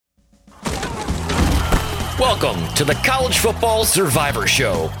Welcome to the College Football Survivor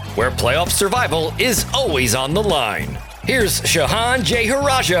Show, where playoff survival is always on the line. Here's Shahan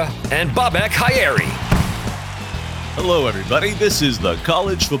Jeyarajah and Babak Hayeri. Hello, everybody. This is the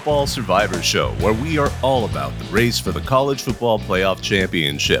College Football Survivor Show, where we are all about the race for the College Football Playoff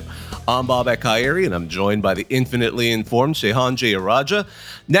Championship. I'm Babak Hayeri, and I'm joined by the infinitely informed Shahan Jeyarajah,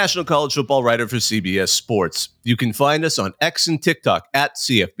 national college football writer for CBS Sports. You can find us on X and TikTok at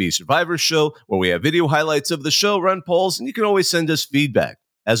CFB Survivor Show, where we have video highlights of the show, run polls, and you can always send us feedback.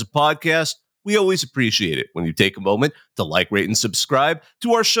 As a podcast, we always appreciate it when you take a moment to like, rate, and subscribe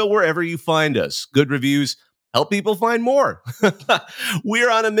to our show wherever you find us. Good reviews help people find more.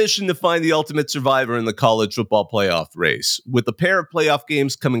 We're on a mission to find the ultimate survivor in the college football playoff race, with a pair of playoff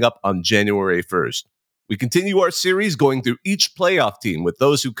games coming up on January 1st. We continue our series going through each playoff team with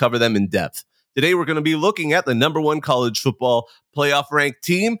those who cover them in depth. Today, we're going to be looking at the number one college football playoff ranked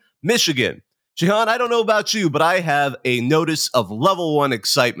team, Michigan. Shahan, I don't know about you, but I have a notice of level 1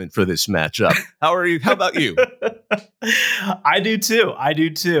 excitement for this matchup. How are you? How about you? I do too.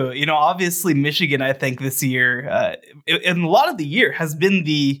 You know, obviously Michigan, I think this year, and a lot of the year has been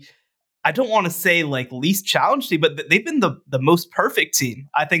I don't want to say like least challenged team, but they've been the most perfect team,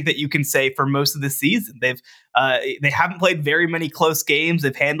 I think, that you can say for most of the season. They haven't played very many close games.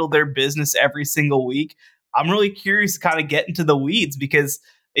 They've handled their business every single week. I'm really curious to kind of get into the weeds because,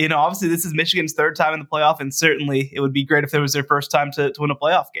 you know, obviously this is Michigan's third time in the playoff, and certainly it would be great if it was their first time to win a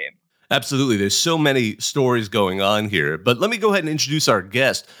playoff game. Absolutely. There's so many stories going on here, but let me go ahead and introduce our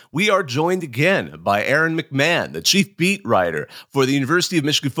guest. We are joined again by Aaron McMann, the chief beat writer for the University of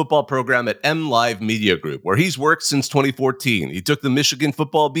Michigan football program at MLive Media Group, where he's worked since 2014. He took the Michigan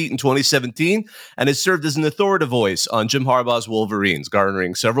football beat in 2017 and has served as an authoritative voice on Jim Harbaugh's Wolverines,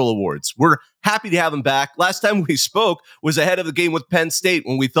 garnering several awards. We're happy to have him back. Last time we spoke was ahead of the game with Penn State,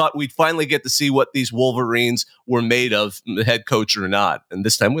 when we thought we'd finally get to see what these Wolverines were made of, the head coach or not. And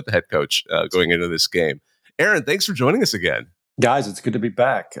this time with the head coach going into this game. Aaron, thanks for joining us again. Guys, it's good to be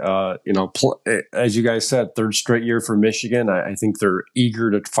back. As you guys said, third straight year for Michigan. I think they're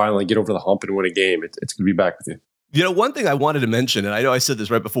eager to finally get over the hump and win a game. It's good to be back with you. You know, one thing I wanted to mention, and I know I said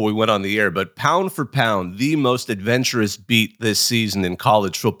this right before we went on the air, but pound for pound, the most adventurous beat this season in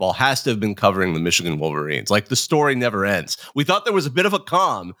college football has to have been covering the Michigan Wolverines. Like, the story never ends. We thought there was a bit of a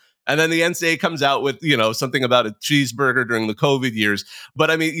calm, and then the NCAA comes out with, you know, something about a cheeseburger during the COVID years. But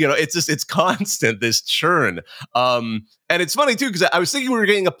I mean, you know, it's constant, this churn. And it's funny, too, because I was thinking we were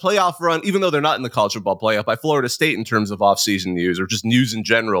getting a playoff run, even though they're not in the college football playoff, by Florida State in terms of offseason news or just news in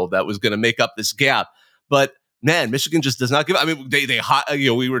general that was going to make up this gap. But man, Michigan just does not give. I mean,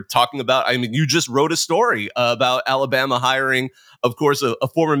 we were talking about. I mean, you just wrote a story about Alabama hiring, of course, a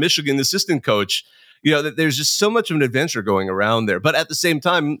former Michigan assistant coach. You know, that there's just so much of an adventure going around there. But at the same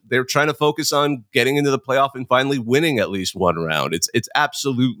time, they're trying to focus on getting into the playoff and finally winning at least one round. It's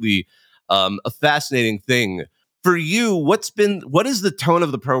absolutely a fascinating thing. For you, what is the tone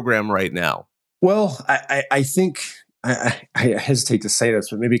of the program right now? Well, I think. I hesitate to say this,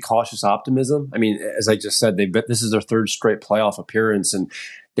 but maybe cautious optimism. I mean, as I just said, this is their third straight playoff appearance, and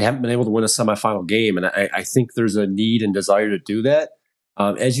they haven't been able to win a semifinal game. And I think there's a need and desire to do that.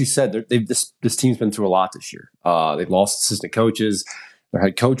 As you said, this team's been through a lot this year. They've lost assistant coaches. Their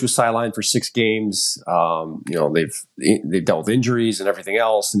head coach was sidelined for 6 games. They've dealt with injuries and everything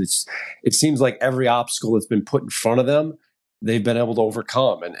else, and it seems like every obstacle that's been put in front of them, they've been able to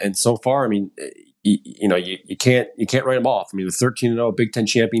overcome. And so far, I mean, you can't write them off. I mean, the 13-0 Big Ten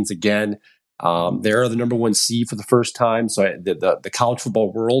champions again. They're the number 1 seed for the first time. So the college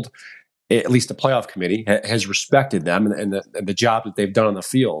football world, at least the playoff committee, has respected them and the job that they've done on the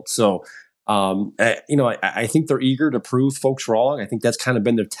field. So, I think they're eager to prove folks wrong. I think that's kind of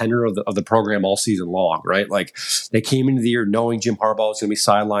been the tenor of the program all season long, right? Like, they came into the year knowing Jim Harbaugh was going to be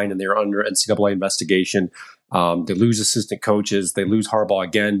sidelined and they're under NCAA investigation. They lose assistant coaches. They lose Harbaugh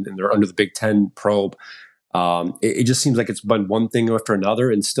again, and they're under the Big Ten probe. It just seems like it's been one thing after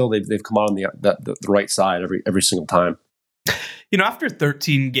another, and still they've come out on the right side every single time. You know, after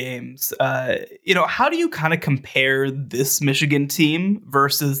 13 games, how do you kind of compare this Michigan team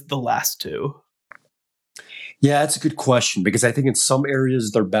versus the last two? Yeah, that's a good question, because I think in some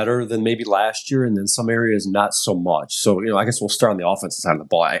areas they're better than maybe last year, and then some areas not so much. So, I guess we'll start on the offensive side of the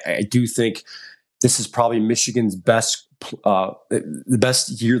ball. I do think this is probably Michigan's the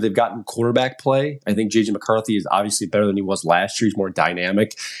best year they've gotten quarterback play. I think J.J. McCarthy is obviously better than he was last year. He's more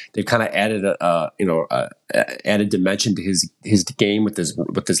dynamic. They've kind of added added dimension to his game with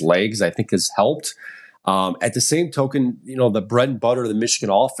his legs. I think has helped. At the same token, the bread and butter of the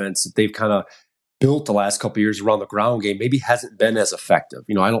Michigan offense that they've kind of built the last couple of years around the ground game maybe hasn't been as effective.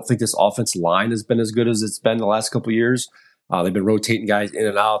 I don't think this offensive line has been as good as it's been the last couple of years. They've been rotating guys in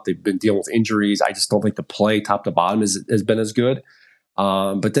and out. They've been dealing with injuries. I just don't think the play top to bottom has been as good.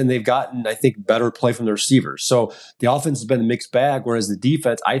 But then they've gotten, I think, better play from the receivers. So the offense has been a mixed bag, whereas the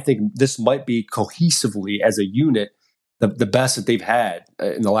defense, I think this might be cohesively as a unit the best that they've had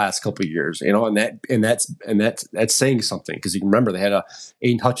in the last couple of years. And that's saying something, because you can remember they had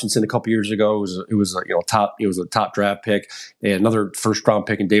Aiden Hutchinson a couple of years ago. It was a top draft pick. They had another first round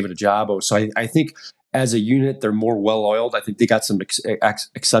pick in David Ajabo. So I think as a unit, they're more well-oiled. I think they got some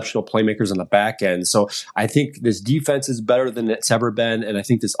exceptional playmakers on the back end. So I think this defense is better than it's ever been, and I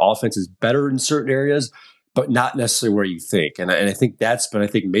think this offense is better in certain areas, but not necessarily where you think. And I think that's been, I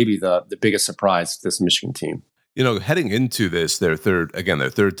think, maybe the biggest surprise to this Michigan team. Heading into this, their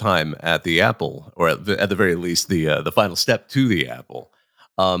third time at the Apple, or at the very least, the final step to the Apple.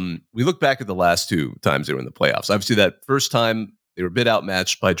 We look back at the last two times they were in the playoffs. Obviously, that first time they were a bit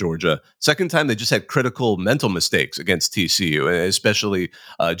outmatched by Georgia. Second time, they just had critical mental mistakes against TCU, and especially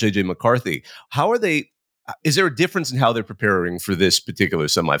J.J. McCarthy. How are they? Is there a difference in how they're preparing for this particular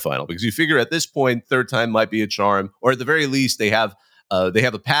semifinal? Because you figure at this point, third time might be a charm, or at the very least, they have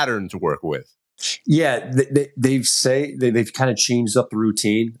a pattern to work with. Yeah, they've kind of changed up the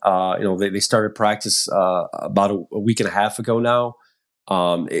routine. They started practice about a week and a half ago now.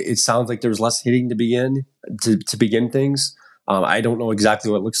 It sounds like there's less hitting to begin things. I don't know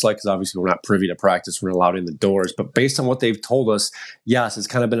exactly what it looks like, because obviously we're not privy to practice. We're not allowed in the doors. But based on what they've told us, yes, it's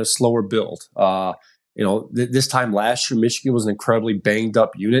kind of been a slower build. This time last year, Michigan was an incredibly banged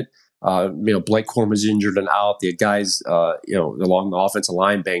up unit. Blake Corum was injured and out. The guys, along the offensive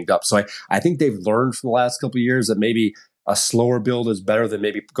line banged up. So I think they've learned from the last couple of years that maybe a slower build is better than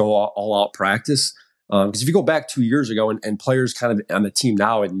maybe go all out practice. Because if you go back 2 years ago and players kind of on the team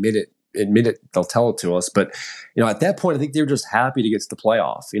now admit it, they'll tell it to us. But, at that point, I think they were just happy to get to the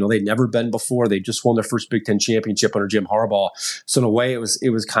playoff. They'd never been before. They just won their first Big Ten championship under Jim Harbaugh. So in a way, it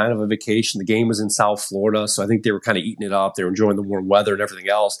was kind of a vacation. The game was in South Florida. So I think they were kind of eating it up. They were enjoying the warm weather and everything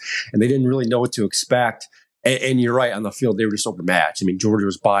else. And they didn't really know what to expect. And you're right, on the field, they were just overmatched. I mean, Georgia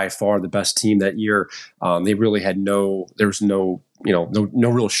was by far the best team that year. They really had no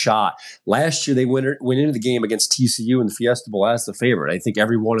real shot. Last year, they went into the game against TCU in the Fiesta Bowl as the favorite. I think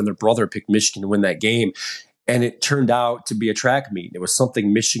everyone and their brother picked Michigan to win that game. And it turned out to be a track meet. It was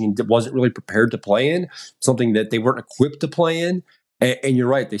something Michigan wasn't really prepared to play in, something that they weren't equipped to play in. And you're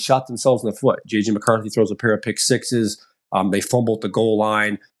right, they shot themselves in the foot. J.J. McCarthy throws a pair of pick sixes. They fumbled at the goal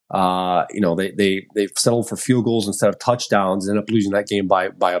line. They settled for field goals instead of touchdowns, and ended up losing that game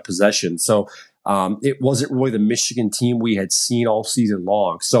by a possession. So it wasn't really the Michigan team we had seen all season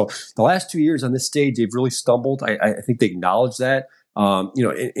long. So the last 2 years on this stage, they've really stumbled. I think they acknowledge that.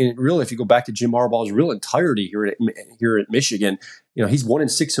 And really, if you go back to Jim Harbaugh's real entirety here at Michigan, he's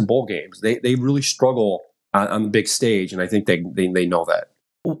 1-6 in bowl games. They really struggle on the big stage, and I think they know that.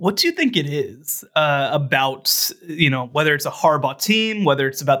 What do you think it is about, whether it's a Harbaugh team, whether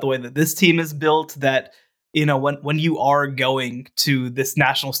it's about the way that this team is built, that, when you are going to this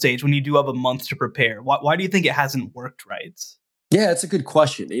national stage, when you do have a month to prepare, why do you think it hasn't worked right? Yeah, it's a good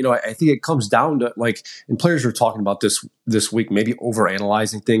question. I think it comes down to, and players are talking about this week, maybe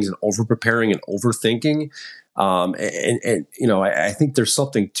overanalyzing things and over preparing and overthinking. I think there's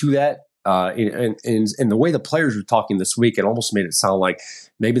something to that. In the way the players were talking this week, it almost made it sound like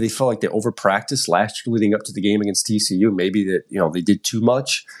maybe they felt like they over practiced last year leading up to the game against TCU. Maybe that, they did too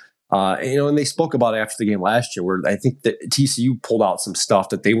much. And they spoke about it after the game last year, where I think that TCU pulled out some stuff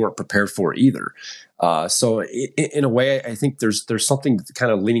that they weren't prepared for either. So in a way, I think there's something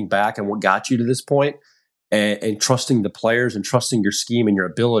kind of leaning back on what got you to this point, and trusting the players and trusting your scheme and your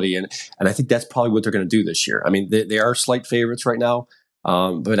ability. And I think that's probably what they're going to do this year. I mean, they are slight favorites right now.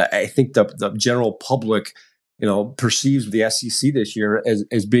 But I think the general public, perceives the SEC this year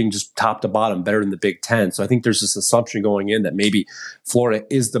as being just top to bottom better than the Big Ten. So I think there's this assumption going in that maybe Florida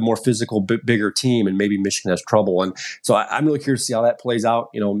is the more physical, bigger team, and maybe Michigan has trouble. And so I'm really curious to see how that plays out.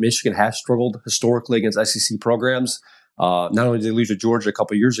 Michigan has struggled historically against SEC programs. Not only did they lose to Georgia a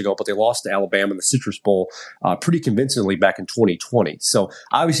couple of years ago, but they lost to Alabama in the Citrus Bowl pretty convincingly back in 2020. So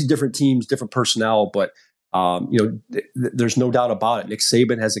obviously different teams, different personnel, but there's no doubt about it. Nick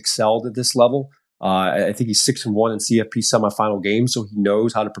Saban has excelled at this level. I think he's 6-1 in CFP semifinal games, so he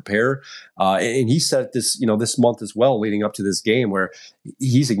knows how to prepare. And he said this month as well, leading up to this game, where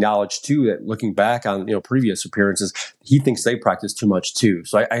he's acknowledged too that looking back on previous appearances, he thinks they practice too much too.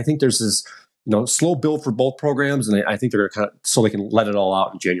 So I think there's this slow build for both programs, and I think they're going to so they can let it all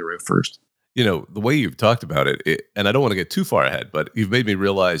out in January 1st. The way you've talked about it, and I don't want to get too far ahead, but you've made me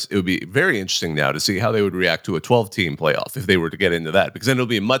realize it would be very interesting now to see how they would react to a 12-team playoff if they were to get into that, because then it'll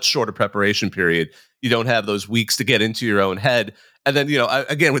be a much shorter preparation period. You don't have those weeks to get into your own head. And then,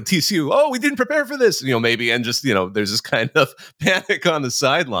 again, with TCU, we didn't prepare for this, maybe, and just, there's this kind of panic on the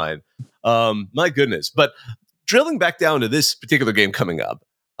sideline. My goodness. But drilling back down to this particular game coming up,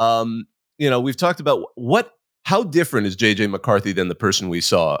 we've talked about how different is J.J. McCarthy than the person we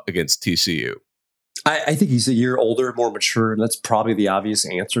saw against TCU? I think he's a year older, more mature, and that's probably the obvious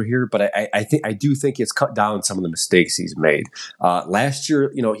answer here. But I do think it's cut down some of the mistakes he's made. Last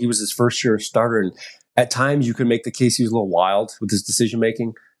year, he was his first year starter, and at times you could make the case he was a little wild with his decision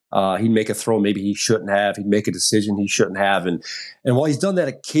making. He'd make a throw maybe he shouldn't have. He'd make a decision he shouldn't have. And while he's done that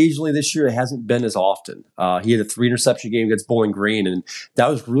occasionally this year, it hasn't been as often. He had a 3-interception game against Bowling Green, and that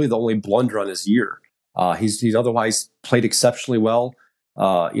was really the only blunder on his year. He's otherwise played exceptionally well.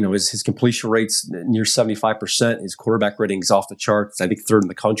 His completion rate's near 75%. His quarterback rating is off the charts. I think third in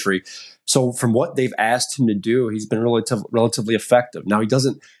the country. So from what they've asked him to do, he's been relatively effective. Now he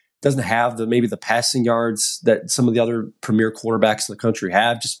doesn't have maybe the passing yards that some of the other premier quarterbacks in the country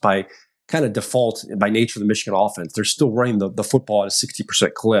have, just by kind of default by nature of the Michigan offense. They're still running the football at a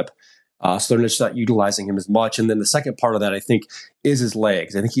 60% clip. So they're just not utilizing him as much. And then the second part of that, I think, is his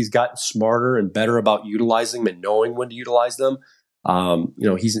legs. I think he's gotten smarter and better about utilizing them and knowing when to utilize them.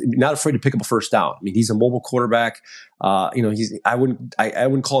 He's not afraid to pick up a first down. I mean, he's a mobile quarterback. I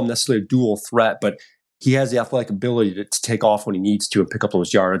wouldn't call him necessarily a dual threat, but he has the athletic ability to take off when he needs to and pick up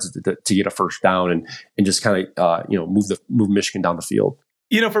those yards to get a first down and just kind of move Michigan down the field.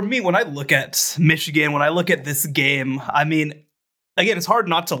 For me, when I look at Michigan, when I look at this game, I mean, again, it's hard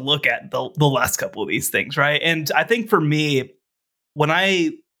not to look at the last couple of these things, right? And I think for me, when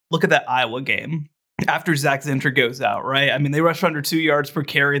I look at that Iowa game, after Zach Zinter goes out, right? I mean, they rushed under 2 yards per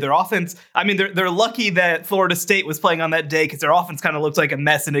carry. Their offense, I mean, they're lucky that Florida State was playing on that day because their offense kind of looked like a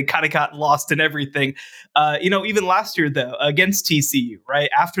mess and it kind of got lost in everything. Even last year, though, against TCU, right?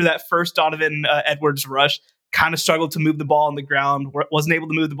 After that first Donovan Edwards rush, kind of struggled to move the ball on the ground, wasn't able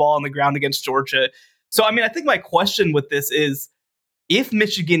to move the ball on the ground against Georgia. So, I mean, I think my question with this is, if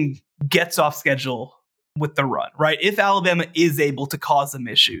Michigan gets off schedule with the run, right? If Alabama is able to cause them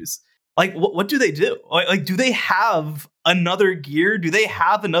issues, like what do they do? Like, do they have another gear? Do they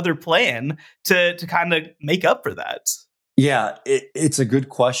have another plan to kind of make up for that? Yeah, it's a good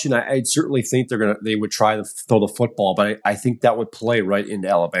question. I certainly think they would try to throw the football, but I think that would play right into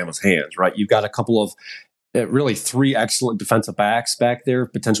Alabama's hands, right? You've got a couple of really 3 excellent defensive backs back there,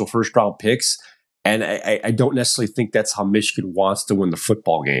 potential first round picks. And I don't necessarily think that's how Michigan wants to win the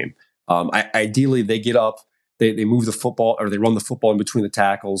football game. Ideally, they get up, they move the football, or they run the football in between the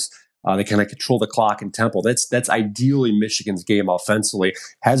tackles. They kind of control the clock and tempo. That's ideally Michigan's game offensively.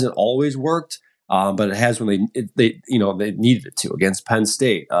 Hasn't always worked, but it has when they needed it to, against Penn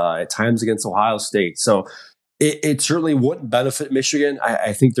State, at times against Ohio State. So it certainly wouldn't benefit Michigan.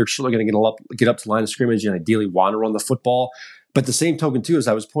 I think they're surely going to get up to the line of scrimmage and ideally want to run the football. But the same token, too, as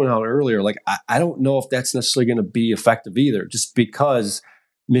I was pointing out earlier, like I don't know if that's necessarily going to be effective either, just because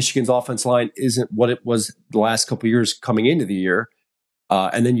Michigan's offense line isn't what it was the last couple of years coming into the year.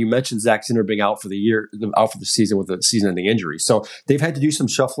 And then you mentioned Zach Zinter being out for the season with a season-ending injury. So they've had to do some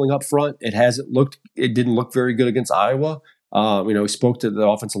shuffling up front. It didn't look very good against Iowa. We spoke to the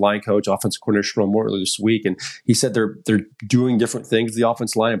offensive line coach, offensive coordinator Sharon Moore earlier this week, and he said they're doing different things. The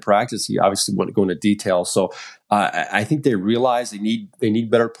offensive line in practice, he obviously wouldn't go into detail. So I think they realize they need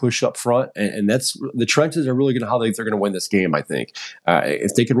better push up front, and that's the trenches are really going to how they're going to win this game. I think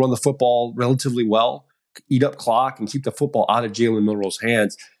if they could run the football relatively well, eat up clock, and keep the football out of Jalen Milroe's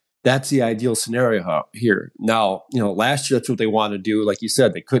hands, that's the ideal scenario here. Now, last year that's what they wanted to do. Like you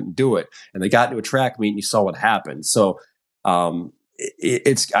said, they couldn't do it, and they got into a track meet, and you saw what happened. So. I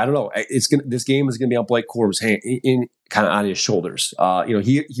don't know. This game is going to be on Blake Corum's hand, in kind of on his shoulders.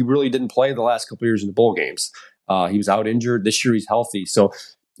 He really didn't play the last couple of years in the bowl games. He was out injured. This year he's healthy. So,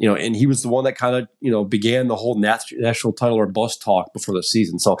 and he was the one that kind of, began the whole national title or bust talk before the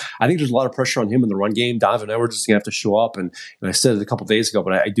season. So I think there's a lot of pressure on him in the run game. Donovan Edwards is going to have to show up. And I said it a couple of days ago,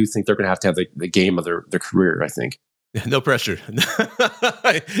 but I do think they're going to have the game of their career, I think. No pressure in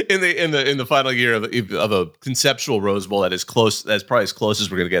the final year of a conceptual Rose Bowl that's probably as close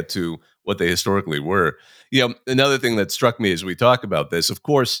as we're going to get to what they historically were. Another thing that struck me as we talk about this, of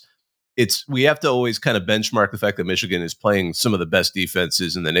course, we have to always kind of benchmark the fact that Michigan is playing some of the best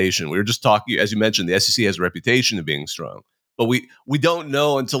defenses in the nation. We were just talking, as you mentioned, the SEC has a reputation of being strong, but we don't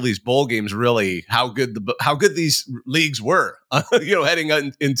know until these bowl games really how good these leagues were, heading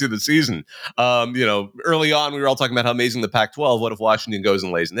into the season. Early on we were all talking about how amazing the Pac-12. What if Washington goes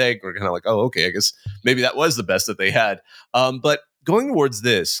and lays an egg? We're kind of like, oh, okay, I guess maybe that was the best that they had. But going towards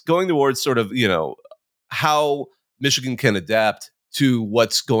sort of how Michigan can adapt to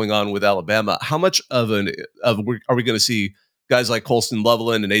what's going on with Alabama. How much are we going to see guys like Colston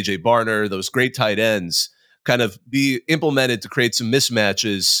Loveland and AJ Barner, those great tight ends, kind of be implemented to create some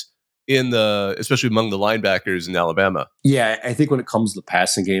mismatches especially among the linebackers in Alabama? Yeah, I think when it comes to the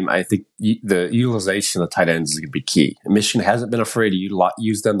passing game, I think the utilization of the tight ends is going to be key. And Michigan hasn't been afraid to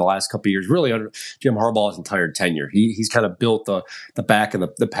use them the last couple of years, really under Jim Harbaugh's entire tenure. He's kind of built the back and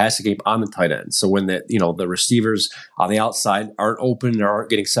the passing game on the tight end. So when the receivers on the outside aren't open or aren't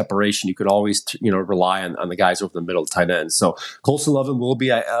getting separation, you could always rely on the guys over the middle of the tight end. So Colston Loveland will be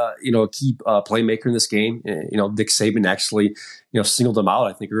a key playmaker in this game. Dick Saban actually singled him out,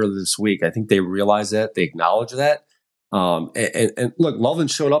 I think, earlier this week. I think they realize that, they acknowledge that. And look,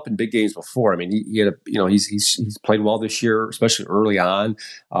 Loveland showed up in big games before. I mean, he had he's played well this year, especially early on.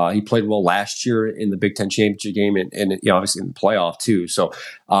 He played well last year in the Big Ten championship game, and obviously in the playoff too. So,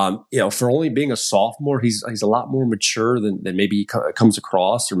 for only being a sophomore, he's a lot more mature than maybe he comes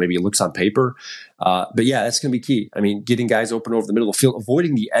across, or maybe it looks on paper. But yeah, that's going to be key. I mean, getting guys open over the middle of the field,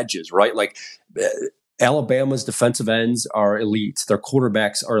 avoiding the edges, right? Like, Alabama's defensive ends are elite. Their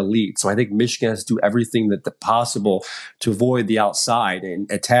quarterbacks are elite. So I think Michigan has to do everything that possible to avoid the outside and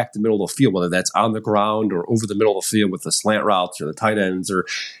attack the middle of the field, whether that's on the ground or over the middle of the field with the slant routes or the tight ends or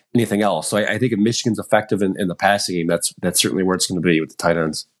anything else. So I think if Michigan's effective in the passing game, that's certainly where it's going to be with the tight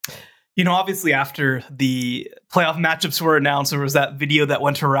ends. Obviously after the playoff matchups were announced, there was that video that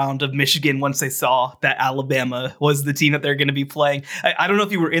went around of Michigan once they saw that Alabama was the team that they're going to be playing. I don't know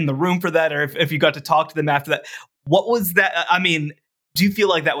if you were in the room for that or if you got to talk to them after that. What was that? I mean, do you feel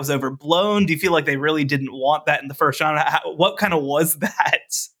like that was overblown? Do you feel like they really didn't want that in the first round? What kind of was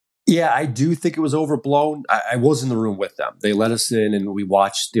that? Yeah, I do think it was overblown. I was in the room with them. They let us in and we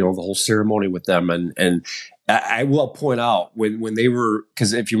watched, the whole ceremony with them. And I will point out when they were,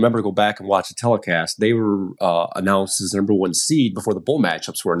 because if you remember, go back and watch the telecast, they were announced as number one seed before the bowl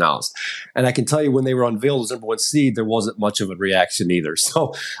matchups were announced. And I can tell you when they were unveiled as number one seed, there wasn't much of a reaction either.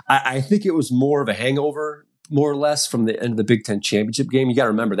 So I think it was more of a hangover, more or less, from the end of the Big Ten championship game. You got to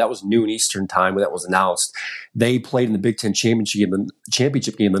remember, that was noon Eastern time when that was announced. They played in the Big Ten championship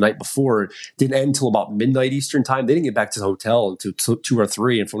game the night before. It didn't end until about midnight Eastern time. They didn't get back to the hotel until 2 or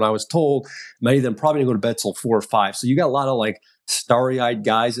 3. And from what I was told, many of them probably didn't go to bed till 4 or 5. So you got a lot of like starry-eyed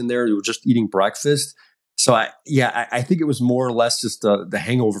guys in there who were just eating breakfast. So I think it was more or less just the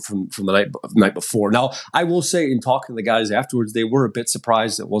hangover from the night before. Now, I will say, in talking to the guys afterwards, they were a bit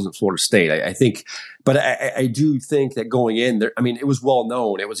surprised it wasn't Florida State. I think, but I do think that going in there, I mean, it was well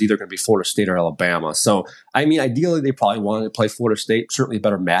known it was either going to be Florida State or Alabama. So I mean, ideally, they probably wanted to play Florida State. Certainly a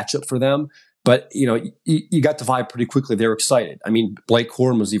better matchup for them. But, you got the vibe pretty quickly. They were excited. I mean, Blake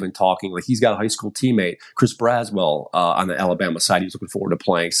Corum was even talking. Like, he's got a high school teammate, Chris Braswell, on the Alabama side. He was looking forward to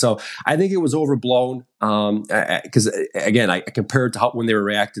playing. So I think it was overblown because, again, I compared to when they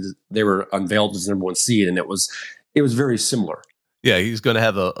were unveiled as number one seed, and it was very similar. Yeah, he's going to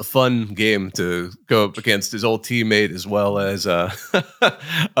have a fun game to go up against his old teammate as well as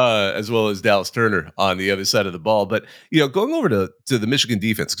Dallas Turner on the other side of the ball. But going over to the Michigan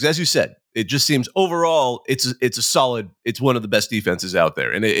defense, because as you said, it just seems overall it's a solid. It's one of the best defenses out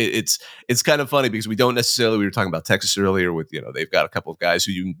there, and it's kind of funny because we don't necessarily. We were talking about Texas earlier with they've got a couple of guys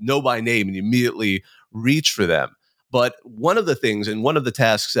who you know by name and you immediately reach for them. But one of the things and one of the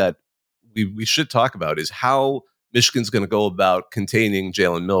tasks that we should talk about is how Michigan's going to go about containing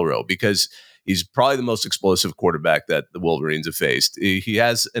Jalen Milroe, because he's probably the most explosive quarterback that the Wolverines have faced. He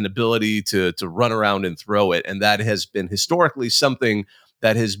has an ability to run around and throw it, and that has been historically something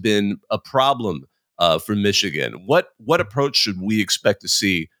that has been a problem for Michigan. What approach should we expect to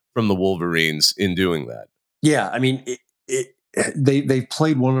see from the Wolverines in doing that? Yeah, I mean, they've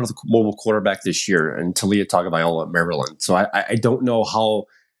played one other mobile quarterback this year, and Talia Tagovailoa at Maryland. So I don't know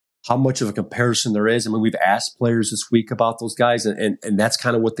how much of a comparison there is. I mean, we've asked players this week about those guys, and that's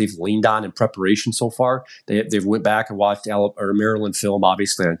kind of what they've leaned on in preparation so far. They've went back and watched Maryland film,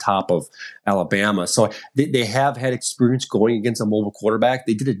 obviously, on top of Alabama. So they have had experience going against a mobile quarterback.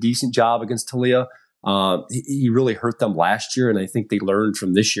 They did a decent job against Talia. He really hurt them last year, and I think they learned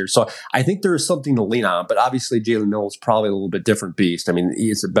from this year. So I think there is something to lean on, but obviously Jalen Milroe is probably a little bit different beast. I mean,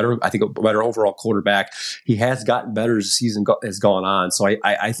 he's a better overall quarterback. He has gotten better as the season has gone on. So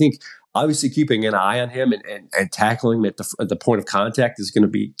I think obviously keeping an eye on him and tackling him at the point of contact is going to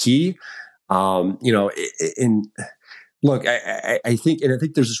be key. Look, I think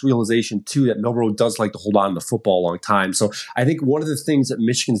there's this realization too that Milroe does like to hold on to the football a long time. So I think one of the things that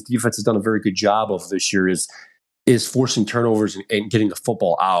Michigan's defense has done a very good job of this year is forcing turnovers and getting the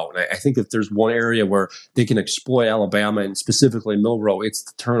football out. And I think if there's one area where they can exploit Alabama and specifically Milroe, it's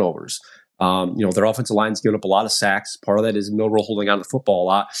the turnovers. Their offensive line's given up a lot of sacks. Part of that is Milroe holding on to the football a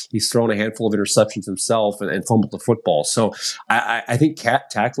lot. He's thrown a handful of interceptions himself and fumbled the football. So I think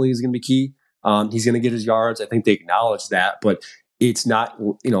tackling is going to be key. He's going to get his yards. I think they acknowledge that, but it's not,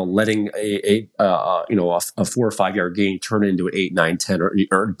 letting a 4 or 5 yard gain turn into an 8, 9, 10, or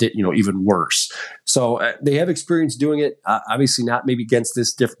even worse. So they have experience doing it. Obviously, not maybe against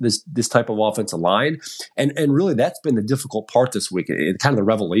this type of offensive line, and really that's been the difficult part this week. Kind of the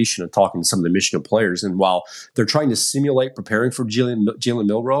revelation of talking to some of the Michigan players. And while they're trying to simulate preparing for Jalen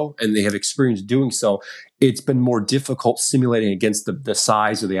Milroe, and they have experience doing so, it's been more difficult simulating against the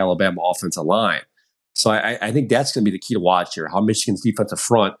size of the Alabama offensive line. So I think that's going to be the key to watch here, how Michigan's defensive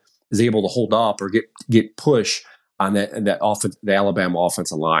front is able to hold up or get push on the Alabama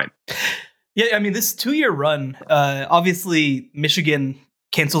offensive line. Yeah, I mean, this 2-year run, obviously Michigan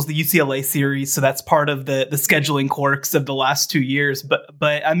cancels the UCLA series, so that's part of the scheduling quirks of the last 2 years. But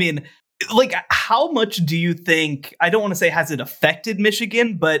I mean, like, how much do you think, I don't want to say has it affected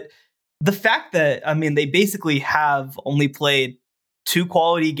Michigan, but the fact that, I mean, they basically have only played 2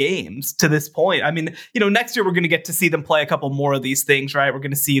 quality games to this point. I mean, next year we're going to get to see them play a couple more of these things, right? We're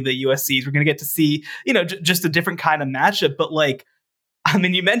going to see the USCs. We're going to get to see, just a different kind of matchup. But like, I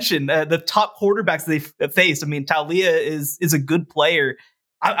mean, you mentioned the top quarterbacks they've faced. I mean, Talia is a good player.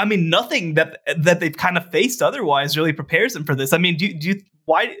 I mean, nothing that they've kind of faced otherwise really prepares them for this. I mean,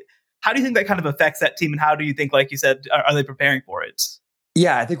 how do you think that kind of affects that team? And how do you think, like you said, are they preparing for it?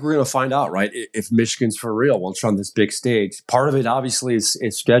 Yeah, I think we're going to find out, right? If Michigan's for real once it's on this big stage. Part of it, obviously, is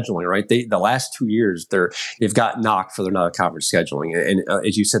scheduling, right? The last 2 years, they've got knocked for their non-conference scheduling, and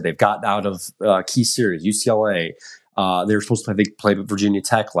as you said, they've gotten out of key series, UCLA. They were supposed to, I think, play with Virginia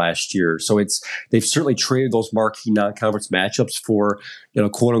Tech last year, so they've certainly traded those marquee non-conference matchups for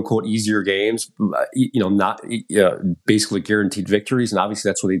quote unquote easier games, not basically guaranteed victories, and obviously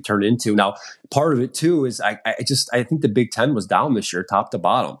that's what they turned into. Now, part of it too is I think the Big Ten was down this year, top to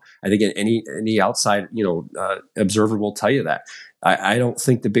bottom. I think any outside observer will tell you that. I don't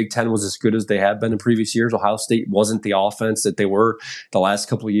think the Big Ten was as good as they have been in previous years. Ohio State wasn't the offense that they were the last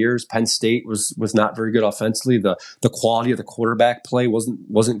couple of years. Penn State was not very good offensively. The quality of the quarterback play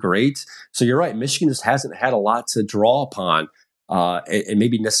wasn't great. So you're right. Michigan just hasn't had a lot to draw upon and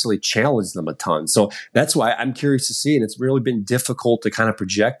maybe necessarily challenge them a ton. So that's why I'm curious to see. And it's really been difficult to kind of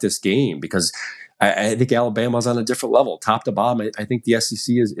project this game because I think Alabama's on a different level, top to bottom. I think the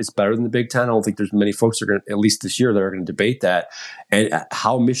SEC is better than the Big Ten. I don't think there's many folks that are going to, at least this year, that are going to debate that. And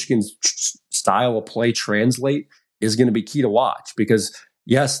how Michigan's style of play translate is going to be key to watch because,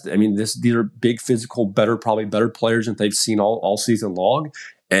 yes, I mean, these are big physical, probably better players than they've seen all season long.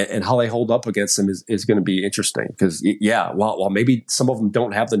 And how they hold up against them is going to be interesting because, yeah, while maybe some of them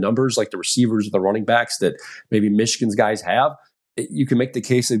don't have the numbers like the receivers or the running backs that maybe Michigan's guys have, you can make the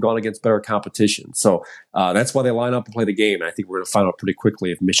case they've gone against better competition. So that's why they line up and play the game. And I think we're going to find out pretty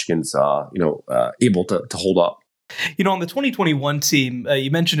quickly if Michigan's, able to hold up. On the 2021 team,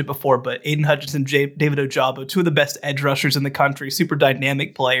 you mentioned it before, but Aiden Hutchinson, David Ojabo, 2 of the best edge rushers in the country, super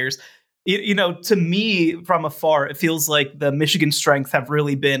dynamic players. To me, from afar, it feels like the Michigan strengths have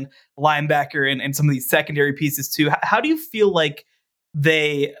really been linebacker and some of these secondary pieces too. How do you feel like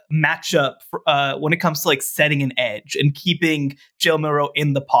they match up when it comes to like setting an edge and keeping Jalen Milroe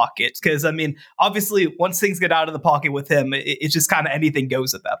in the pocket? Because, I mean, obviously, once things get out of the pocket with him, it's just kind of anything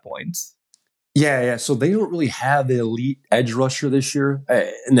goes at that point. Yeah. So they don't really have the elite edge rusher this year.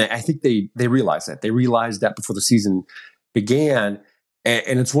 And I think they realized that. They realized that before the season began.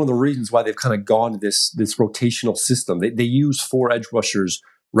 And it's one of the reasons why they've kind of gone to this rotational system. They use 4 edge rushers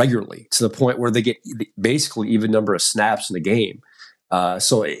regularly to the point where they get basically even number of snaps in the game.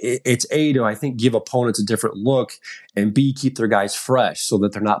 So it's A, to, I think, give opponents a different look, and B, keep their guys fresh so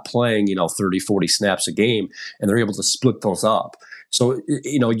that they're not playing, 30, 40 snaps a game, and they're able to split those up. So,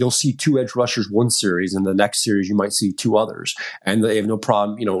 you'll see 2 edge rushers one series, and the next series you might see 2 others. And they have no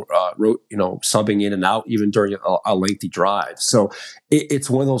problem, subbing in and out even during a lengthy drive. So it's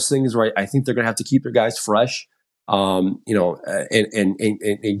one of those things where I think they're going to have to keep their guys fresh. And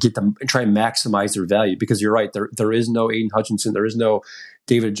get them and try and maximize their value because you're right. There is no Aiden Hutchinson. There is no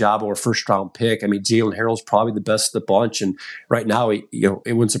David Ojabo or first round pick. I mean, Jalen Harrell's probably the best of the bunch. And right now, it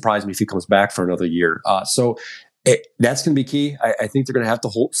wouldn't surprise me if he comes back for another year. So That's going to be key. I think they're going to have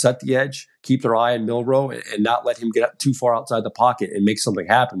to set the edge, keep their eye on Milroe, and not let him get too far outside the pocket and make something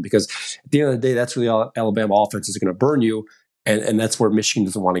happen. Because at the end of the day, that's where the Alabama offense is going to burn you. And that's where Michigan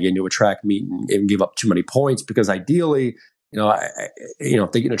doesn't want to get into a track meet and give up too many points. Because ideally,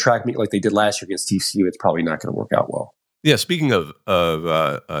 if they get in a track meet like they did last year against TCU, it's probably not going to work out well. Yeah, speaking of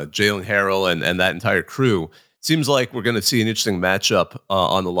Jalen Harrell and that entire crew, seems like we're going to see an interesting matchup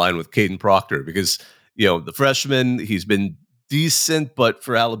on the line with Caden Proctor because the freshman, he's been decent, but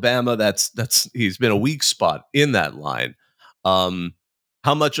for Alabama, that's he's been a weak spot in that line. How do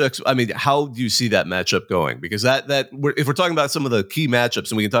you see that matchup going? Because if we're talking about some of the key matchups,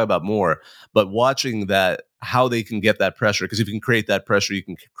 and we can talk about more, but watching that, how they can get that pressure, because if you can create that pressure, you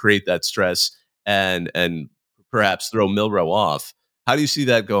can create that stress and perhaps throw Milroe off. How do you see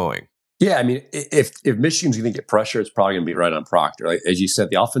that going? Yeah, I mean, if Michigan's going to get pressure, it's probably going to be right on Proctor. Like, as you said,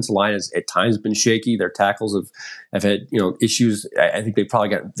 the offensive line has at times been shaky. Their tackles have had issues. I think they've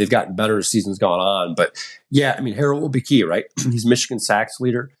gotten better as season's gone on. But yeah, I mean, Harrell will be key, right? He's Michigan sacks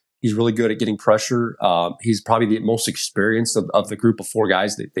leader. He's really good at getting pressure. He's probably the most experienced of the group of four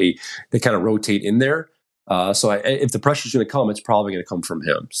guys that they kind of rotate in there. So if the pressure's going to come, it's probably going to come from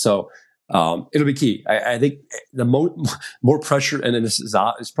him. So. It'll be key. I think the more pressure, and then this is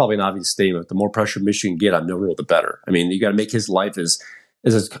probably an obvious statement, the more pressure Michigan get on Milroe, the better. I mean, you got to make his life as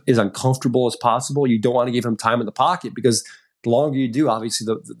uncomfortable as possible. You don't want to give him time in the pocket because the longer you do, obviously,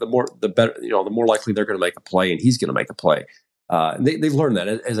 the better. The more likely they're going to make a play, and he's going to make a play. And they've learned that.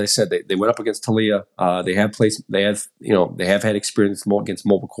 As I said, they went up against Talia. They have had experience against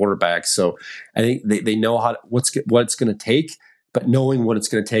mobile quarterbacks. So I think they know what it's going to take. But knowing what it's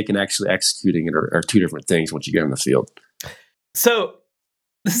going to take and actually executing it are two different things once you get on the field. So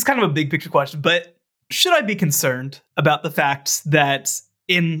this is kind of a big picture question, but should I be concerned about the fact that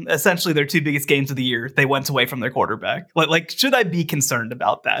in essentially their two biggest games of the year, they went away from their quarterback? Like, should I be concerned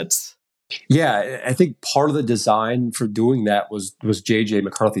about that? Yeah, I think part of the design for doing that was JJ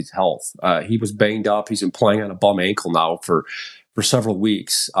McCarthy's health. He was banged up. He's been playing on a bum ankle now for several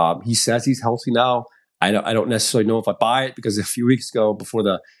weeks. He says he's healthy now. I don't necessarily know if I buy it because a few weeks ago before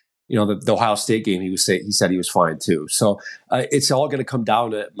the Ohio State game, he said he was fine too. So it's all going to come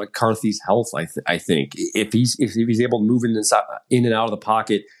down to McCarthy's health. I think if he's able to move in and out of the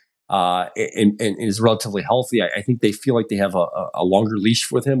pocket and is relatively healthy, I think they feel like they have a longer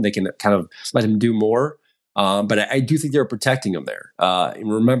leash with him. They can kind of let him do more. But I do think they're protecting him there.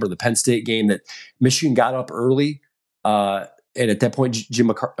 And remember the Penn State game that Michigan got up early. And at that point, Jim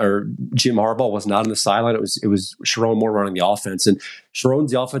Harbaugh was not on the sideline. It was Sharon Moore running the offense, and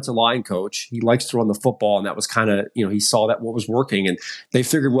Sharon's the offensive line coach. He likes to run the football, and that was kind of he saw that what was working, and they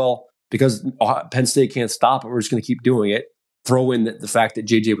figured, well, because Penn State can't stop it, we're just going to keep doing it. Throw in the fact that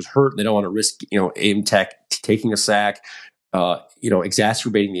JJ was hurt, and they don't want to risk aim tech taking a sack,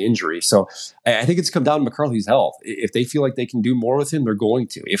 exacerbating the injury. So I think it's come down to McCarthy's health. If they feel like they can do more with him, they're going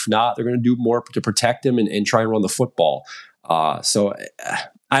to. If not, they're going to do more to protect him and try and run the football. So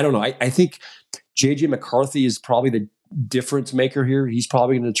I don't know. I think JJ McCarthy is probably the difference maker here. He's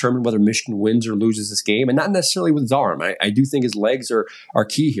probably going to determine whether Michigan wins or loses this game, and not necessarily with his arm. I do think his legs are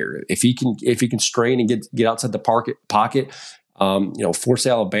key here. If he can strain and get outside the pocket, force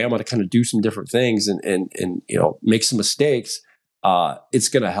Alabama to kind of do some different things and make some mistakes, it's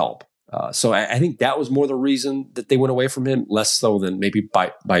going to help. So I think that was more the reason that they went away from him, less so than maybe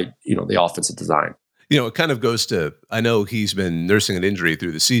by the offensive design. It kind of goes to, I know he's been nursing an injury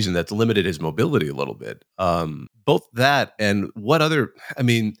through the season that's limited his mobility a little bit. Both that and what other,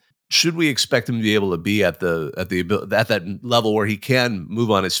 should we expect him to be able to be at that level where he can move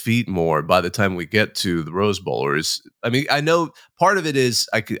on his feet more by the time we get to the Rose Bowl? Or I know part of it is,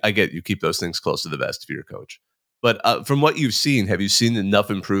 I get you keep those things close to the vest if you're a coach. But from what you've seen, have you seen enough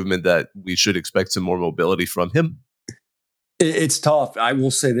improvement that we should expect some more mobility from him? It's tough. I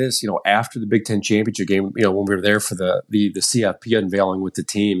will say this, after the Big Ten championship game, when we were there for the CFP unveiling with the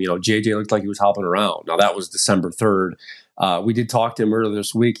team, JJ looked like he was hopping around. Now that was December 3rd. We did talk to him earlier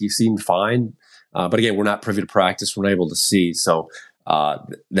this week. He seemed fine. But again, we're not privy to practice. We're not able to see. So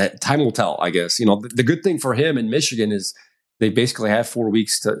that time will tell, I guess. The good thing for him in Michigan is they basically have 4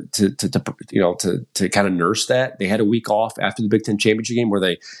 weeks to kind of nurse that. They had a week off after the Big Ten championship game where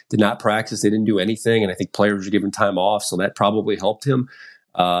they did not practice. They didn't do anything. And I think players were given time off. So that probably helped him.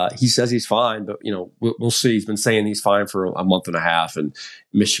 He says he's fine, but we'll see. He's been saying he's fine for a month and a half, and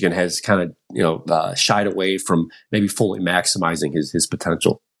Michigan has kind of shied away from maybe fully maximizing his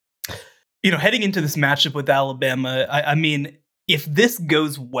potential. Heading into this matchup with Alabama, I mean, if this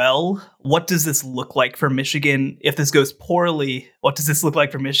goes well, what does this look like for Michigan? If this goes poorly, what does this look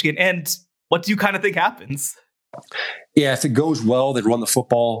like for Michigan? And what do you kind of think happens? Yeah, if it goes well, they'd run the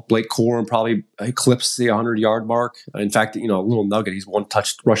football. Blake Corum probably eclipse the 100-yard mark. In fact, a little nugget, he's one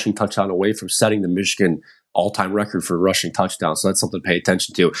rushing touchdown away from setting the Michigan all-time record for rushing touchdowns. So that's something to pay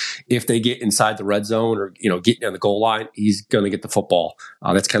attention to. If they get inside the red zone or, getting on the goal line, he's going to get the football.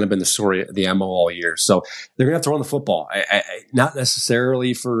 That's kind of been the story, the MO all year. So they're going to have to run the football. Not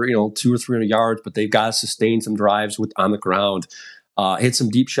necessarily for, 200 or 300 yards, but they've got to sustain some drives on the ground. Hit some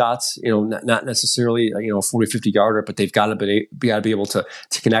deep shots, not necessarily, a 40, 50 yarder, but they've got to be able to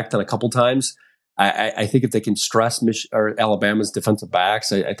connect on a couple times. I think if they can stress Alabama's defensive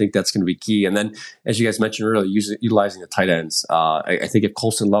backs, I think that's going to be key. And then, as you guys mentioned earlier, utilizing the tight ends. I think if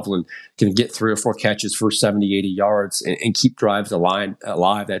Colston Loveland can get 3 or 4 catches for 70, 80 yards and keep drives alive,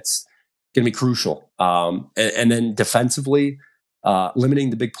 that's going to be crucial. And then defensively,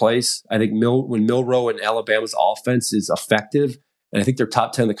 limiting the big plays. I think when Milroe and Alabama's offense is effective, and I think they're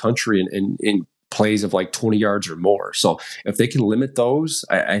top 10 in the country in plays of like 20 yards or more. So if they can limit those,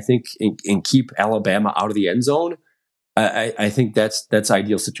 I think, and keep Alabama out of the end zone, I think that's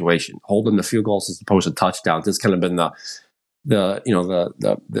ideal situation. Holding the field goals as opposed to touchdowns. That's kind of been the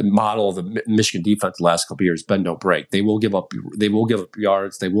model of the Michigan defense the last couple of years. Bend don't break. They will give up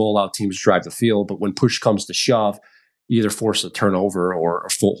yards. They will allow teams to drive the field, but when push comes to shove, either force a turnover or a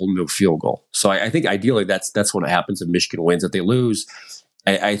full no field goal. So I think ideally that's what happens if Michigan wins. If they lose,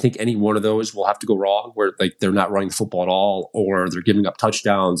 I think any one of those will have to go wrong, where like they're not running the football at all, or they're giving up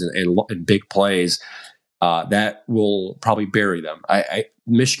touchdowns and big plays. That will probably bury them.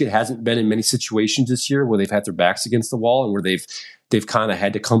 Michigan hasn't been in many situations this year where they've had their backs against the wall and where they've kind of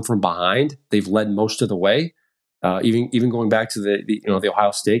had to come from behind. They've led most of the way. Even going back to the Ohio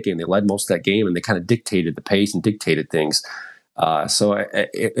State game, they led most of that game and they kind of dictated the pace and dictated things. So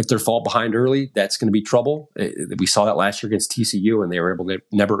if they're fall behind early, that's going to be trouble. We saw that last year against TCU, and they were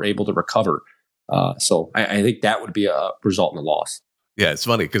never able to recover. So I think that would be a result in a loss. Yeah, it's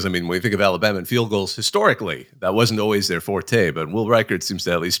funny because, when you think of Alabama and field goals, historically, that wasn't always their forte, but Will Reichert seems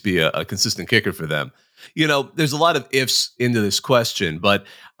to at least be a consistent kicker for them. There's a lot of ifs into this question, but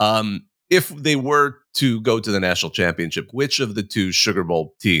if they were to go to the national championship, which of the 2 Sugar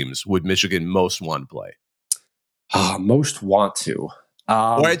Bowl teams would Michigan most want to play? Most want to.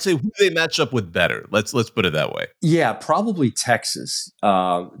 Or I'd say who they match up with better. Let's put it that way. Yeah, probably Texas.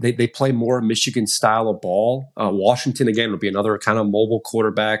 They play more Michigan style of ball. Washington, again, would be another kind of mobile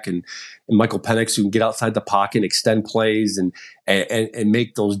quarterback, and Michael Penix, who can get outside the pocket, extend plays, and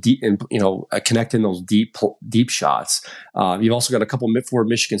make those deep, and connect in those deep shots. You've also got a couple former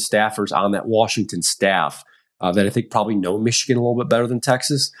Michigan staffers on that Washington staff that I think probably know Michigan a little bit better than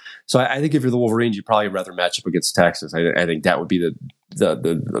Texas. So I think if you're the Wolverines, you'd probably rather match up against Texas. I think that would be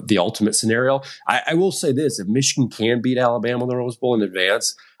the ultimate scenario. I will say this: if Michigan can beat Alabama in the Rose Bowl in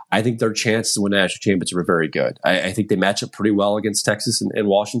advance, I think their chances to win the national championship are very good. I think they match up pretty well against Texas and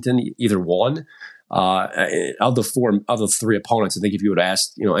Washington, either one. Of the 3 opponents, I think if you would have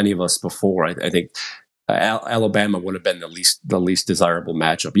asked any of us before, I think Alabama would have been the least desirable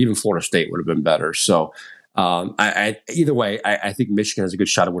matchup. Even Florida State would have been better. So. Either way, I think Michigan has a good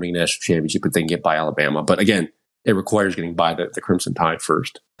shot of winning the national championship if they can get by Alabama. But again, it requires getting by the Crimson Tide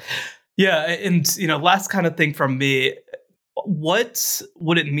first. Yeah, and last kind of thing from me. What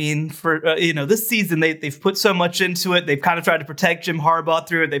would it mean for this season? They've put so much into it. They've kind of tried to protect Jim Harbaugh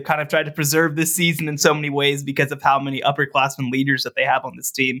through it. They've kind of tried to preserve this season in so many ways because of how many upperclassmen leaders that they have on this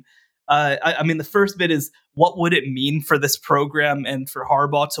team. The first bit is, what would it mean for this program and for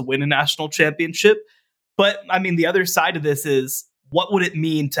Harbaugh to win a national championship? But the other side of this is, what would it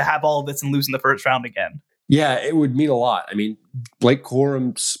mean to have all of this and lose in the first round again? Yeah, it would mean a lot. Blake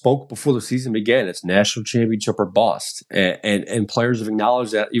Corum spoke before the season began. It's national championship or bust. And players have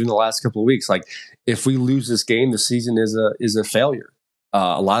acknowledged that even the last couple of weeks. Like, if we lose this game, the season is a failure.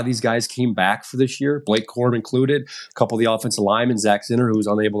 A lot of these guys came back for this year, Blake Corum included. A couple of the offensive linemen, Zach Zinner, who was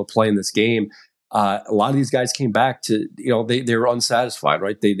unable to play in this game. A lot of these guys came back to, they were unsatisfied,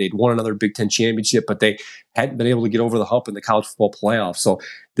 right? They'd won another Big Ten championship, but they hadn't been able to get over the hump in the college football playoff. So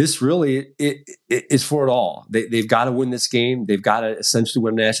this really is for it all. They've got to win this game. They've got to essentially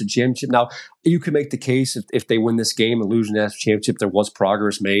win a national championship. Now, you can make the case if they win this game and lose a national championship, there was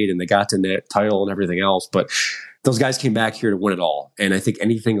progress made and they got to the title and everything else. But those guys came back here to win it all. And I think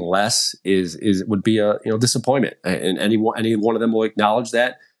anything less would be a disappointment. And any one of them will acknowledge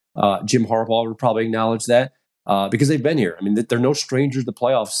that. Jim Harbaugh would probably acknowledge that because they've been here. They're no strangers to the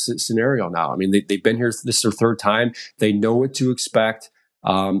playoff scenario now. They've been here. This is their 3rd time. They know what to expect.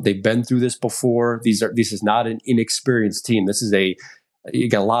 They've been through this before. This is not an inexperienced team. You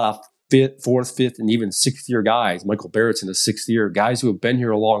got a lot of fourth, fifth, and even sixth year guys. Michael Barrett's in his sixth year. Guys who have been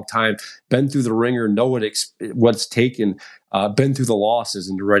here a long time, been through the ringer, know what's taken, been through the losses,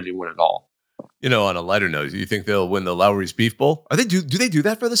 and they're ready to win it all. On a lighter note, do you think they'll win the Lowry's Beef Bowl? Do they do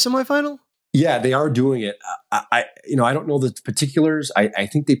that for the semifinal? Yeah, they are doing it. I don't know the particulars. I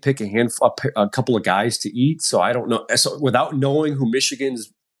think they pick a couple of guys to eat. So I don't know. So without knowing who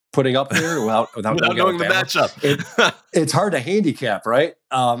Michigan's putting up there, without knowing the matchup, it's hard to handicap, right?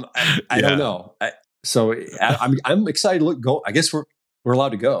 I don't know. I'm excited to go. I guess we're allowed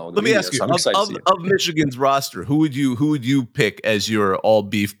to go. Let me ask you, of Michigan's roster, who would you pick as your all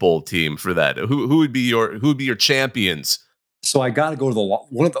beef bowl team for that? Who would be your champions? So I got to go to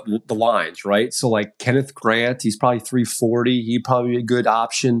one of the lines, right? So like Kenneth Grant, he's probably 340. He'd probably be a good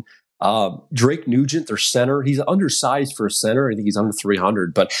option. Drake Nugent, their center, he's undersized for a center. I think he's under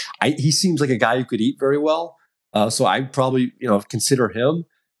 300, but he seems like a guy who could eat very well. So I'd probably consider him.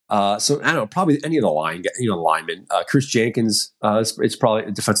 So I don't know, probably any of the linemen. Chris Jenkins, it's probably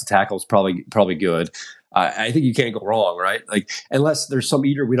a defensive tackle is probably good. I think you can't go wrong, right? Like unless there's some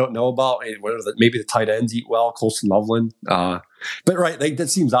eater we don't know about, maybe the tight ends eat well, Colston Loveland. But right, that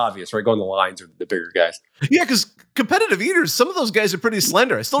seems obvious, right? Going the lines are the bigger guys. Yeah, because competitive eaters, some of those guys are pretty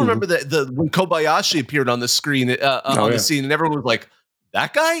slender. I still remember when Kobayashi appeared on the screen the scene, and everyone was like,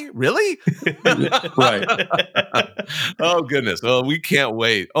 "That guy, really?" Right. Oh goodness. Well, we can't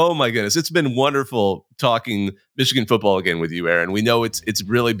wait. Oh my goodness. It's been wonderful talking Michigan football again with you, Aaron. We know it's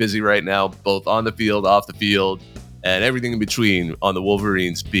really busy right now, both on the field, off the field, and everything in between on the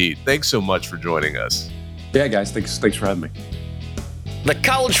Wolverines beat. Thanks so much for joining us. Yeah, guys. Thanks for having me. The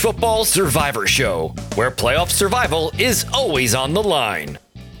College Football Survivor Show, where playoff survival is always on the line.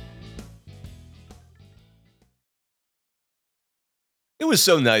 It was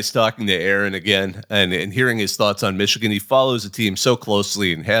so nice talking to Aaron again and hearing his thoughts on Michigan. He follows the team so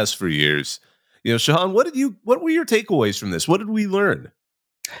closely and has for years. Shahan, what were your takeaways from this? What did we learn?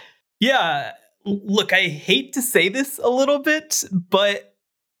 Yeah, look, I hate to say this a little bit, but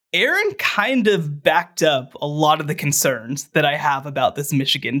Aaron kind of backed up a lot of the concerns that I have about this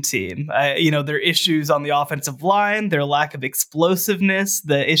Michigan team. Their issues on the offensive line, their lack of explosiveness,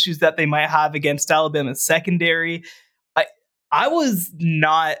 the issues that they might have against Alabama's secondary. I was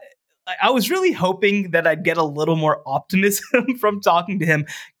really hoping that I'd get a little more optimism from talking to him,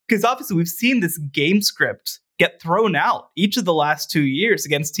 because obviously we've seen this game script get thrown out each of the last 2 years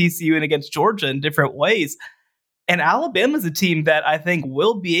against TCU and against Georgia in different ways. And Alabama's a team that I think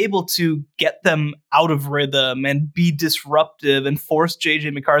will be able to get them out of rhythm and be disruptive and force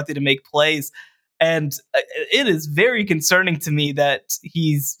JJ McCarthy to make plays. And it is very concerning to me that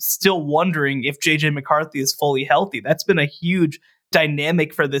he's still wondering if JJ McCarthy is fully healthy. That's been a huge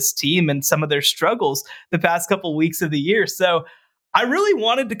dynamic for this team and some of their struggles the past couple weeks of the year. So I really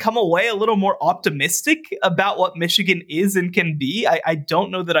wanted to come away a little more optimistic about what Michigan is and can be. I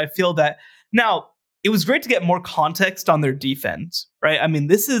don't know that I feel that. Now, it was great to get more context on their defense, right? I mean,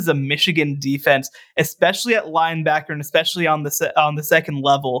 this is a Michigan defense, especially at linebacker and especially on the second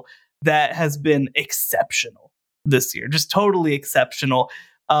level, that has been exceptional this year, just totally exceptional.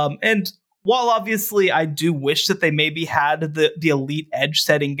 And while obviously I do wish that they maybe had the elite edge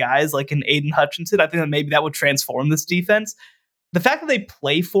setting guys like an Aiden Hutchinson, I think that maybe that would transform this defense. The fact that they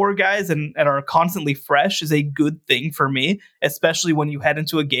play 4 guys and are constantly fresh is a good thing for me, especially when you head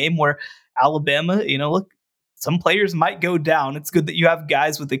into a game where Alabama, look, some players might go down. It's good that you have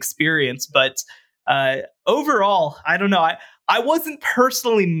guys with experience, but overall, I don't know. I wasn't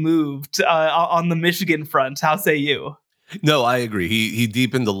personally moved on the Michigan front. How say you? No, I agree. He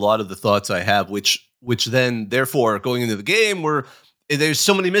deepened a lot of the thoughts I have, which then, therefore, going into the game, there's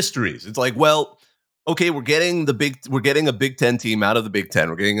so many mysteries. It's like, well, okay, we're getting a Big Ten team out of the Big Ten.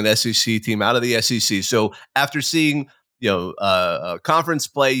 We're getting an SEC team out of the SEC. So after seeing conference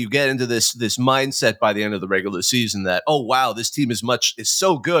play, you get into this mindset by the end of the regular season that, oh wow, this team is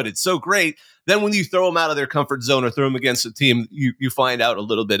so good, it's so great. Then when you throw them out of their comfort zone or throw them against a team, you find out a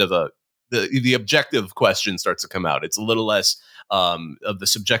little bit of the objective question starts to come out. It's a little less of the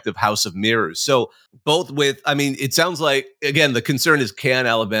subjective house of mirrors. So it sounds like, again, the concern is can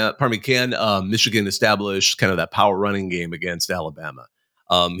Michigan establish kind of that power running game against Alabama?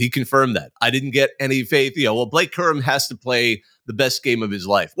 He confirmed that. I didn't get any faith. Blake Curran has to play the best game of his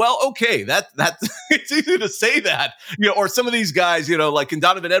life. Well, okay, that it's easy to say that, or some of these guys, like can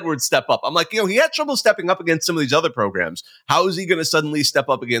Donovan Edwards step up? I'm like, he had trouble stepping up against some of these other programs. How is he going to suddenly step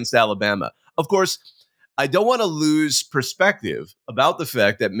up against Alabama? Of course, I don't want to lose perspective about the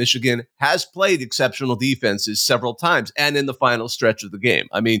fact that Michigan has played exceptional defenses several times and in the final stretch of the game.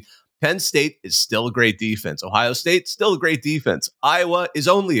 I mean, Penn State is still a great defense. Ohio State, still a great defense. Iowa is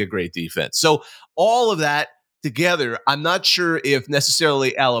only a great defense. So all of that together, I'm not sure if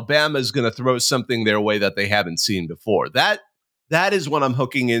necessarily Alabama is going to throw something their way that they haven't seen before. That is what I'm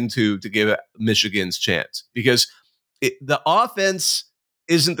hooking into to give Michigan's chance, because the offense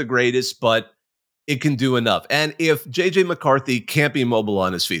isn't the greatest, but it can do enough. And if J.J. McCarthy can't be mobile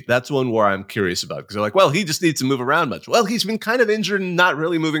on his feet, that's one where I'm curious about, because they're like, well, he just needs to move around much. Well, he's been kind of injured and not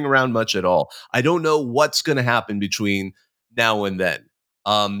really moving around much at all. I don't know what's going to happen between now and then.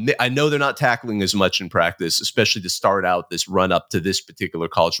 I know they're not tackling as much in practice, especially to start out this run up to this particular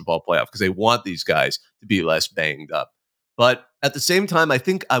college football playoff, because they want these guys to be less banged up. But at the same time,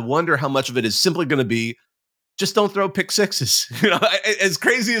 I wonder how much of it is simply going to be just don't throw pick sixes. As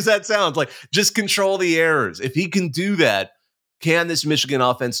crazy as that sounds, like, just control the errors. If he can do that, can this Michigan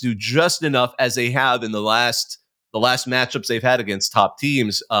offense do just enough as they have in the last matchups they've had against top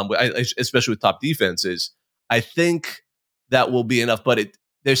teams, especially with top defenses? I think that will be enough. But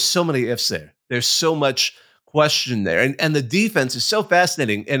there's so many ifs there. There's so much question there, and the defense is so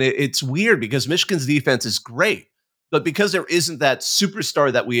fascinating. And it's weird because Michigan's defense is great, but because there isn't that superstar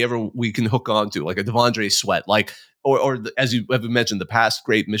that we can hook onto, like a Devondre Sweat, like or as you have mentioned, the past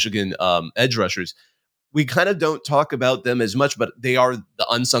great Michigan edge rushers, we kind of don't talk about them as much. But they are the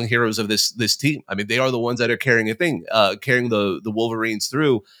unsung heroes of this team. I mean, they are the ones that are carrying the Wolverines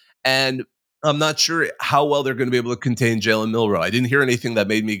through. And I'm not sure how well they're going to be able to contain Jalen Milroe. I didn't hear anything that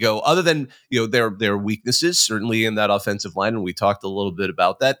made me go, other than their weaknesses certainly in that offensive line, and we talked a little bit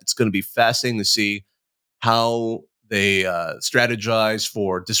about that. It's going to be fascinating to see how they strategize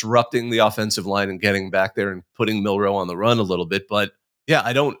for disrupting the offensive line and getting back there and putting Milroe on the run a little bit. But yeah,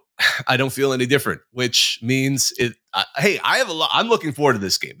 I don't feel any different, which means hey, I have a lot. I'm looking forward to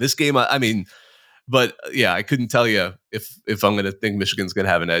this game. But yeah, I couldn't tell you if I'm going to think Michigan's going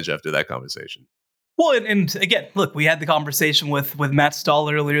to have an edge after that conversation. Well, and again, look, we had the conversation with Matt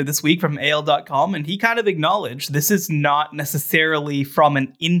Stahl earlier this week from AL.com, and he kind of acknowledged this is not necessarily, from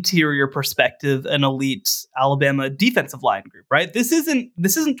an interior perspective, an elite Alabama defensive line group, right? This isn't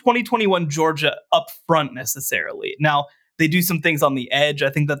 2021 Georgia up front necessarily. Now, they do some things on the edge. I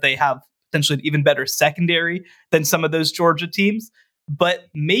think that they have potentially an even better secondary than some of those Georgia teams. But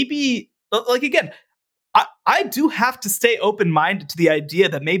maybe, like, again, I do have to stay open-minded to the idea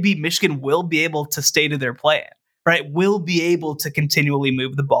that maybe Michigan will be able to stay to their plan, right? Will be able to continually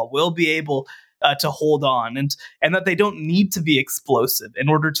move the ball, will be able to hold on, and that they don't need to be explosive in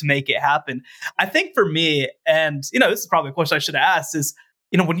order to make it happen. I think for me, and this is probably a question I should have asked, is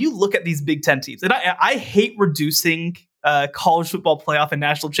when you look at these Big Ten teams, and I hate reducing college football playoff and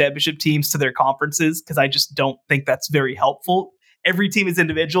national championship teams to their conferences, because I just don't think that's very helpful. Every team is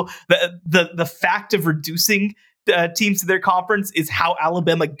individual. The fact of reducing teams to their conference is how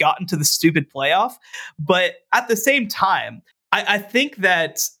Alabama got into the stupid playoff. But at the same time, I think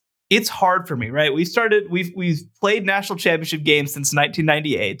that it's hard for me, right? We've played national championship games since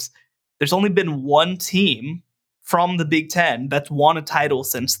 1998. There's only been one team from the Big Ten that's won a title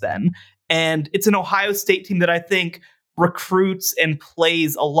since then. And it's an Ohio State team that I think recruits and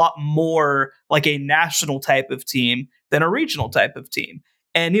plays a lot more like a national type of team than a regional type of team.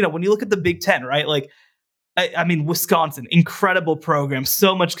 And, when you look at the Big Ten, right? Like, I mean, Wisconsin, incredible program,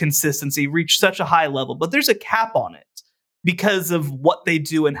 so much consistency, reached such a high level, but there's a cap on it because of what they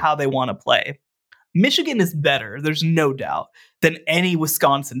do and how they want to play. Michigan is better, there's no doubt, than any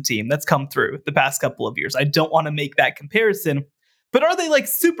Wisconsin team that's come through the past couple of years. I don't want to make that comparison, but are they like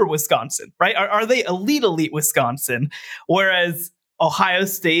super Wisconsin, right? Are they elite Wisconsin? Whereas Ohio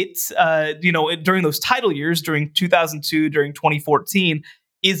State, during those title years, during 2002, during 2014,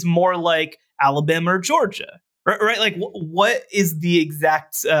 is more like Alabama or Georgia, right? Like, what is the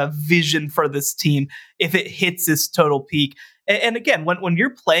exact vision for this team if it hits this total peak? And again, when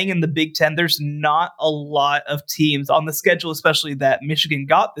you're playing in the Big Ten, there's not a lot of teams on the schedule, especially that Michigan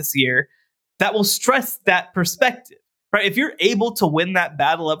got this year, that will stress that perspective, right? If you're able to win that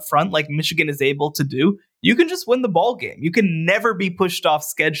battle up front, like Michigan is able to do, you can just win the ball game. You can never be pushed off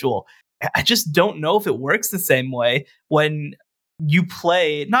schedule. I just don't know if it works the same way when you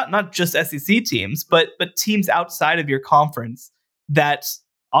play not just SEC teams, but teams outside of your conference that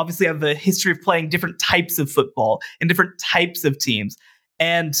obviously have the history of playing different types of football and different types of teams.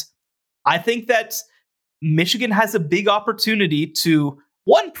 And I think that Michigan has a big opportunity to,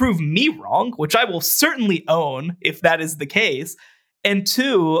 one, prove me wrong, which I will certainly own if that is the case, and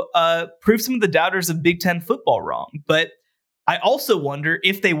two, prove some of the doubters of Big Ten football wrong. But I also wonder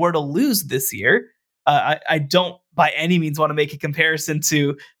if they were to lose this year. I don't by any means want to make a comparison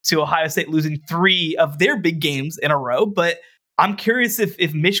to Ohio State losing 3 of their big games in a row, but I'm curious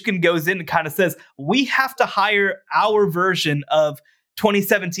if Michigan goes in and kind of says, we have to hire our version of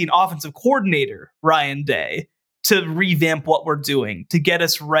 2017 offensive coordinator, Ryan Day, to revamp what we're doing, to get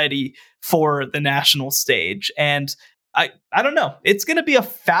us ready for the national stage. And I don't know. It's going to be a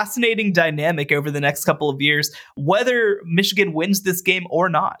fascinating dynamic over the next couple of years, whether Michigan wins this game or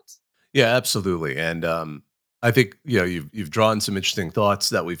not. Yeah, absolutely. And I think, you've drawn some interesting thoughts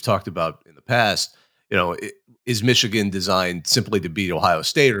that we've talked about in the past. Is Michigan designed simply to beat Ohio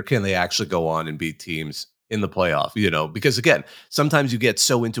State, or can they actually go on and beat teams in the playoff? Because again, sometimes you get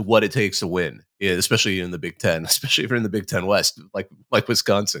so into what it takes to win, especially in the Big Ten, especially if you're in the Big Ten West, like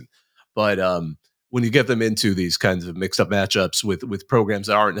Wisconsin. But when you get them into these kinds of mixed up matchups with programs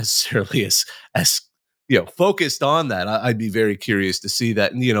that aren't necessarily as focused on that, I'd be very curious to see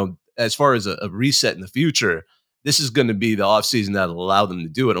that. And, as far as a reset in the future, this is going to be the offseason that'll allow them to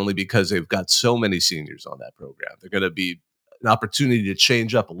do it, only because they've got so many seniors on that program. They're going to be an opportunity to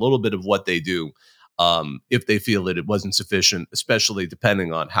change up a little bit of what they do if they feel that it wasn't sufficient, especially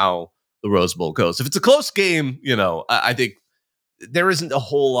depending on how the Rose Bowl goes. If it's a close game, I think there isn't a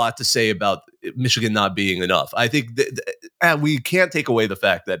whole lot to say about Michigan not being enough. I think and we can't take away the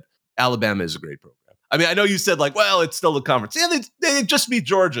fact that Alabama is a great program. I mean, I know you said it's still a conference. Yeah, they just beat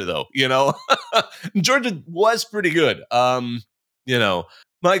Georgia though, Georgia was pretty good.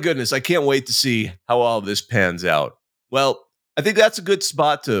 My goodness, I can't wait to see how all of this pans out. Well, I think that's a good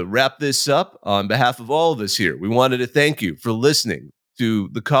spot to wrap this up. On behalf of all of us here, we wanted to thank you for listening to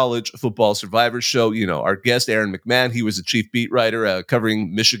the College Football Survivor Show. Our guest, Aaron McMann, he was the chief beat writer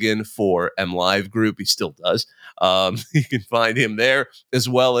covering Michigan for MLive Group. He still does. You can find him there, as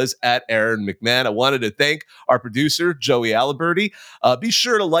well as at Aaron McMann. I wanted to thank our producer, Joey Aliberti. Be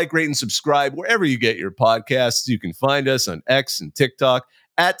sure to like, rate, and subscribe wherever you get your podcasts. You can find us on X and TikTok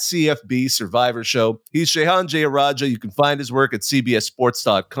at CFB Survivor Show. He's Shehan Jayaraja. You can find his work at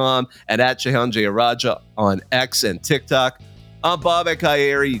cbssports.com and at Shehan Jayaraja on X and TikTok. I'm Bob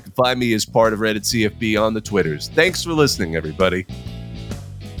Ekayeri. You can find me as part of Reddit CFB on the Twitters. Thanks for listening, everybody.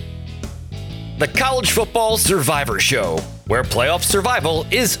 The College Football Survivor Show, where playoff survival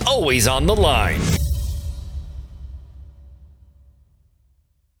is always on the line.